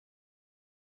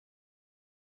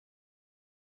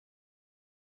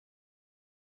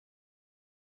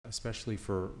especially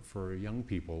for young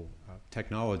people,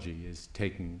 technology is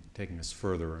taking us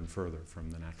further and further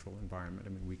from the natural environment. I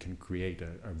mean, we can create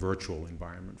a virtual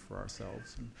environment for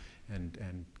ourselves,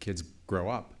 and kids grow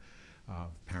up.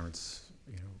 Parents,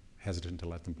 hesitant to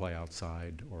let them play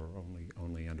outside, or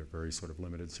only under very sort of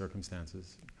limited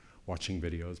circumstances, watching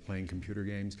videos, playing computer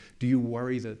games. Do you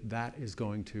worry that that is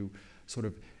going to sort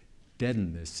of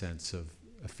deaden this sense of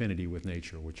affinity with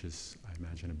nature, which is, I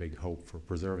imagine, a big hope for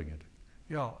preserving it?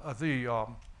 Yeah,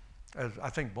 as I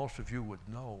think most of you would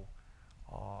know,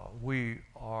 we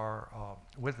are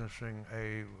witnessing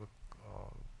a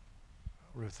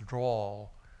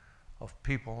withdrawal of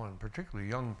people, and particularly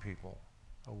young people,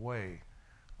 away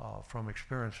from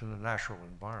experience in the natural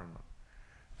environment.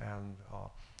 And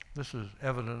this is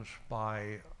evidenced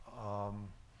by,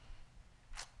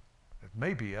 it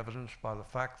may be evidenced by the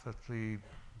fact that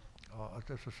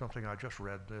this is something I just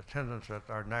read, the attendance at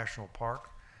our national park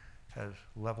has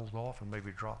leveled off and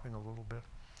maybe dropping a little bit.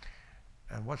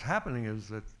 And what's happening is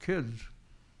that kids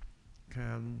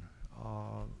can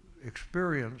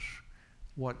experience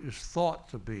what is thought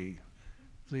to be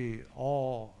the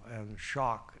awe and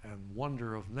shock and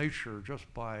wonder of nature just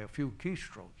by a few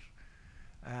keystrokes.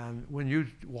 And when you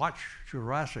watch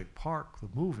Jurassic Park, the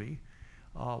movie,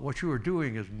 what you are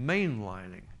doing is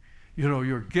mainlining.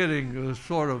 You're getting the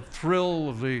sort of thrill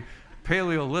of the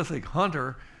Paleolithic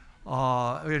hunter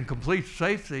in complete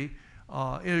safety,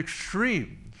 in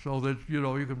extreme, so that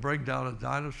you can bring down a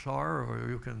dinosaur, or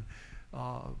you can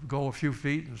go a few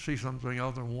feet and see something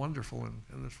other wonderful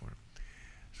in this one.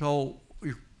 So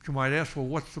you might ask, well,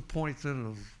 what's the point then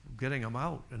of getting them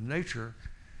out in nature,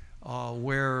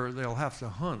 where they'll have to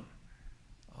hunt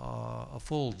a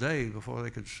full day before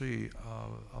they could see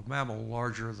a mammal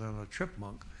larger than a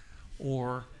chipmunk,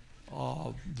 or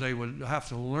they would have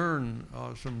to learn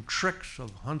some tricks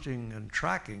of hunting and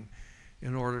tracking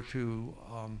in order to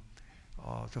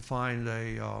find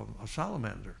a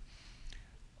salamander.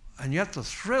 And yet the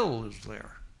thrill is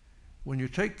there when you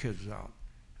take kids out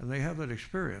and they have that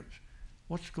experience.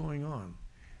 What's going on?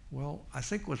 Well, I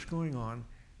think what's going on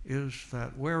is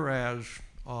that whereas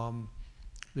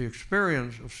the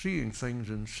experience of seeing things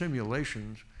in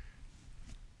simulations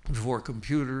for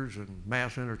computers and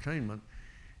mass entertainment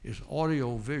is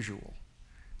audio-visual,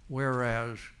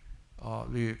 whereas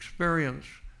the experience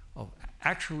of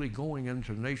actually going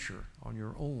into nature on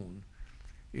your own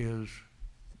is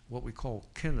what we call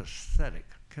kinesthetic.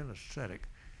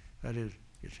 That is,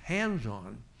 it's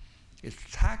hands-on, it's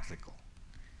tactical,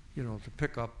 to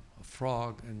pick up a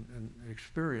frog and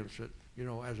experience it,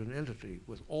 as an entity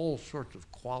with all sorts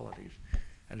of qualities,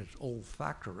 and it's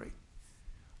olfactory.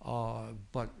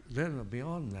 But then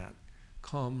beyond that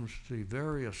comes the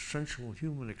very essential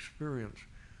human experience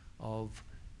of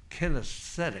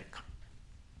kinesthetic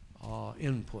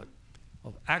input,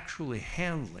 of actually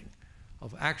handling,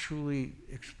 of actually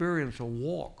experience a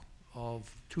walk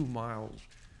of 2 miles,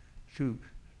 to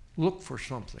look for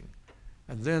something,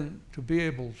 and then to be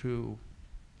able to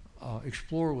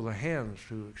explore with the hands,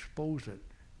 to expose it,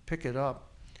 pick it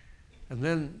up, and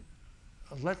then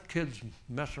let kids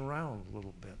mess around a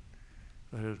little bit.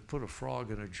 That is, put a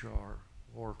frog in a jar,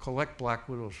 or collect black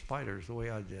widow spiders the way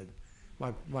I did.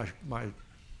 My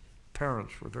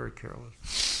parents were very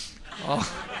careless.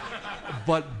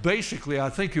 But basically, I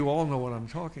think you all know what I'm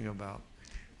talking about.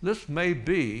 This may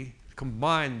be,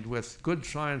 combined with good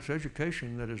science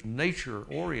education that is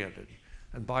nature-oriented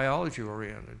and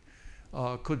biology-oriented,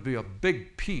 could be a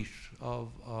big piece of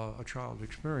a child's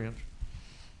experience.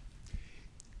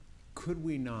 Could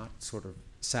we not sort of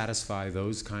satisfy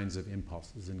those kinds of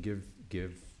impulses and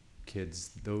give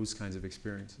kids those kinds of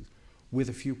experiences with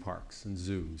a few parks and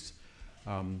zoos?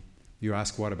 You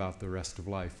ask, what about the rest of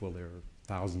life? Well, there are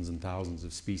thousands and thousands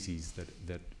of species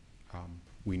that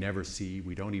we never see,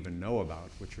 we don't even know about,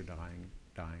 which are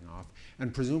dying off,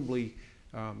 and presumably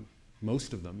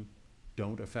most of them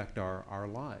don't affect our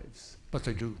lives. But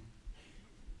they do.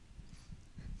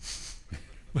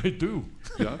 They do.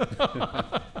 Yeah?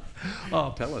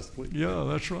 Tell us, please. Yeah,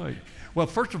 that's right. Well,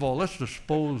 first of all, let's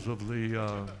dispose of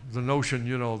the notion,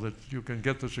 that you can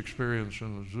get this experience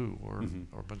in the zoo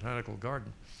or botanical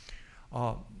garden.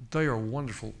 They are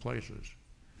wonderful places.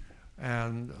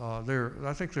 And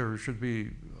I think there should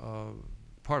be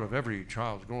part of every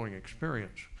child's growing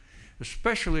experience,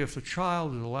 especially if the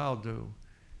child is allowed to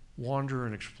wander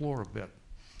and explore a bit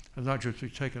and not just be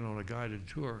taken on a guided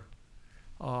tour.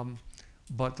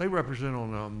 But they represent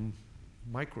on a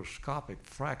microscopic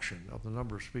fraction of the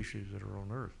number of species that are on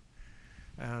Earth.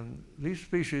 And these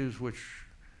species, which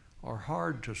are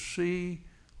hard to see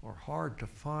or hard to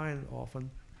find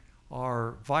often,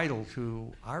 are vital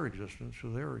to our existence,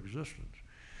 to their existence.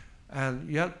 And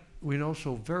yet we know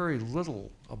so very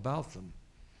little about them.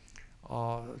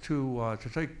 To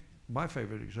take my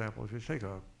favorite example, if you take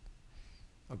a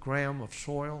gram of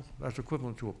soil, that's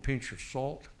equivalent to a pinch of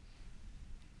salt,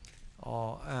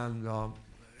 and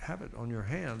have it on your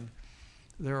hand,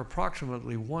 there are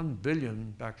approximately 1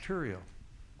 billion bacteria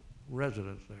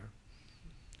resident there.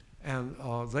 And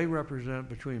they represent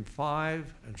between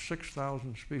 5,000 and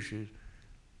 6,000 species,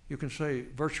 you can say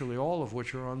virtually all of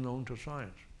which are unknown to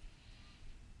science.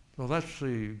 So that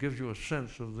gives you a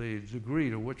sense of the degree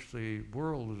to which the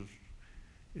world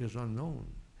is unknown.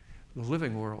 The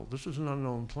living world, this is an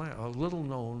unknown planet, a little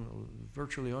known,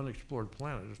 virtually unexplored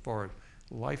planet as far as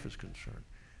life is concerned.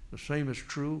 The same is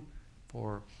true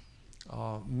for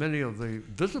many of the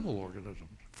visible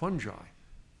organisms, fungi,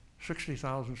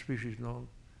 60,000 species known,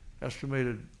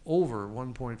 estimated over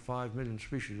 1.5 million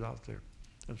species out there,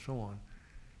 and so on.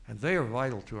 And they are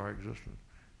vital to our existence.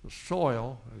 The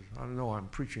soil, I know I'm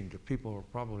preaching to people who are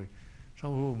probably,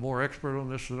 some who are more expert on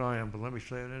this than I am, but let me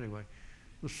say it anyway.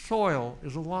 The soil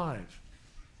is alive.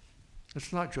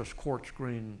 It's not just quartz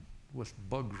green with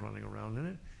bugs running around in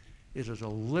it. It is a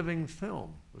living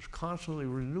film. It's constantly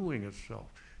renewing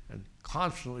itself and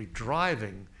constantly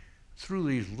driving through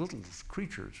these little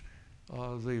creatures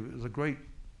the great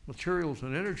materials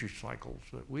and energy cycles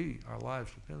that our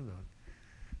lives depend on.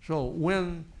 So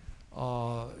when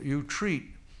you treat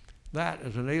that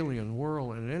as an alien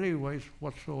world in any ways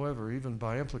whatsoever, even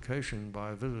by implication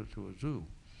by a visit to a zoo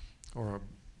or a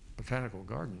botanical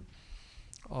garden,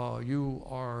 you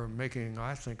are making,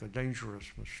 I think, a dangerous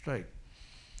mistake.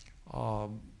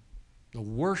 The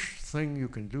worst thing you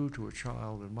can do to a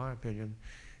child, in my opinion,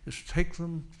 is take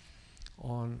them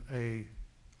on a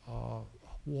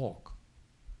walk,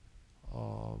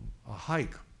 a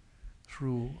hike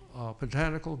through a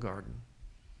botanical garden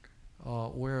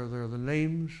where there are the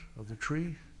names of the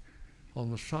tree on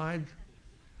the side.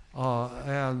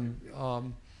 And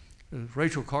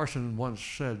Rachel Carson once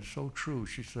said, so true,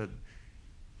 she said,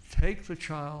 take the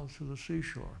child to the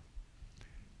seashore,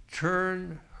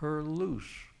 turn her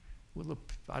loose with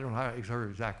I don't know her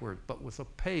exact words, but with a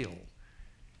pail,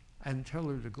 and tell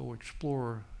her to go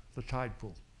explore the tide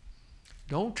pool.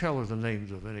 Don't tell her the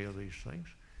names of any of these things.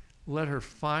 Let her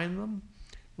find them,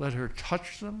 let her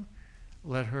touch them,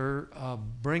 let her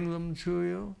bring them to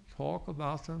you, talk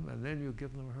about them, and then you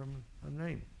give them her a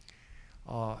name.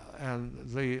 And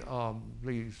the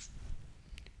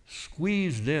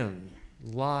squeezed in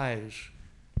lives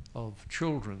of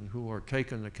children who are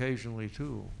taken occasionally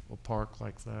to a park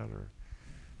like that or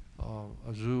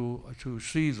a zoo to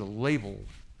see the labeled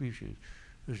species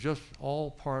is just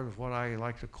all part of what I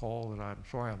like to call, and I'm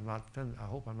sorry I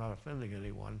hope I'm not offending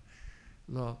anyone,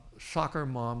 the soccer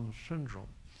mom syndrome.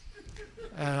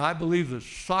 And I believe that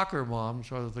soccer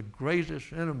moms are the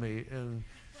greatest enemy in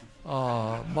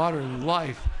modern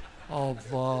life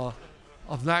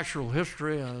of natural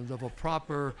history and of a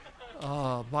proper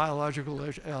biological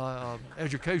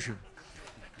education.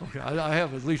 Okay, I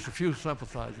have at least a few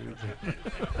sympathizers.